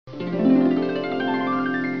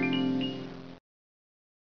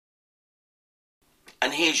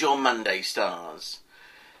And here's your Monday stars.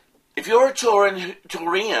 If you're a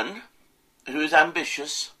Taurian who is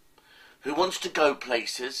ambitious, who wants to go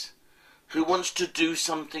places, who wants to do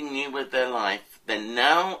something new with their life, then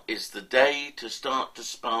now is the day to start to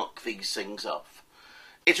spark these things off.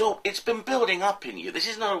 It's been building up in you. This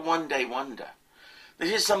is not a one-day wonder.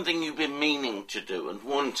 This is something you've been meaning to do and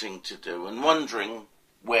wanting to do and wondering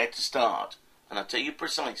where to start. And I'll tell you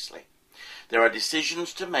precisely. There are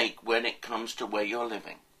decisions to make when it comes to where you're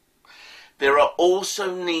living. There are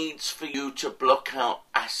also needs for you to block out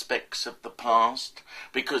aspects of the past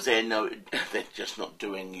because they're just not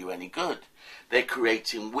doing you any good. They're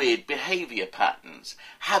creating weird behaviour patterns,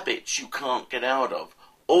 habits you can't get out of,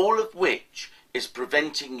 all of which is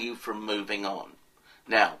preventing you from moving on.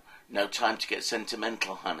 Now, no time to get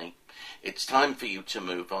sentimental, honey. It's time for you to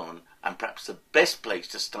move on, and perhaps the best place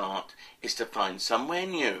to start is to find somewhere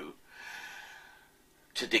new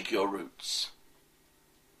to dig your roots.